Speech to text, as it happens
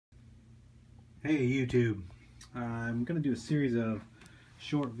Hey YouTube, I'm going to do a series of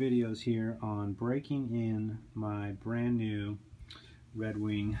short videos here on breaking in my brand new Red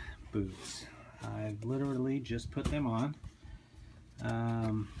Wing boots. I've literally just put them on.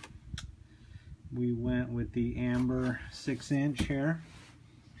 We went with the Amber 6-inch here.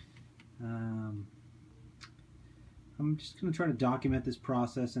 I'm just going to try to document this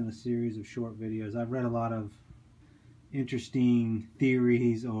process in a series of short videos. I've read a lot of interesting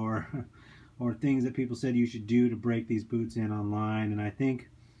theories or things that people said you should do to break these boots in online, and I think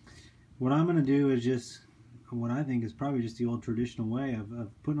what I'm going to do is just what I think is probably just the old traditional way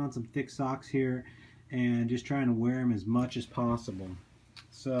of putting on some thick socks here and just trying to wear them as much as possible.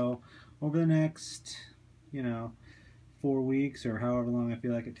 So over the next 4 weeks or however long I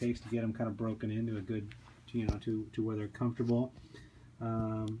feel like it takes to get them kind of broken into a good to where they're comfortable,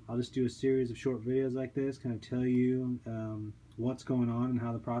 I'll just do a series of short videos like this, kind of tell you what's going on and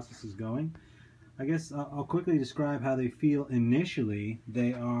how the process is going. I guess I'll quickly describe how they feel initially.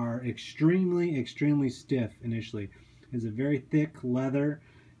 They are extremely stiff initially. It's a very thick leather.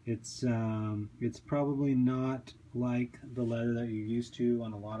 It's probably not like the leather that you're used to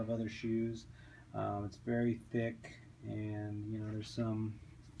on a lot of other shoes. It's very thick, and there's some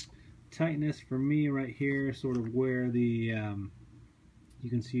tightness for me right here, sort of where the you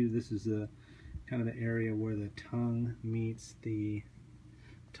can see this is the kind of the area where the tongue meets the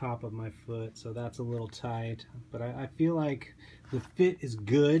top of my foot, so that's a little tight, but I feel like the fit is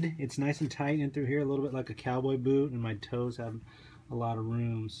good. It's nice and tight in through here, a little bit like a cowboy boot, and my toes have a lot of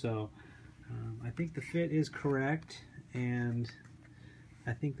room, so I think the fit is correct, and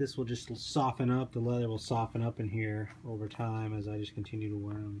I think this will just soften up. The leather will soften up in here over time as I just continue to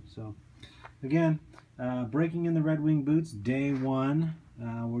wear them. So again, breaking in the Red Wing boots, day one.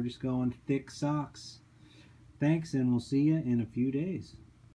 We're just going thick socks. Thanks, and we'll see you in a few days.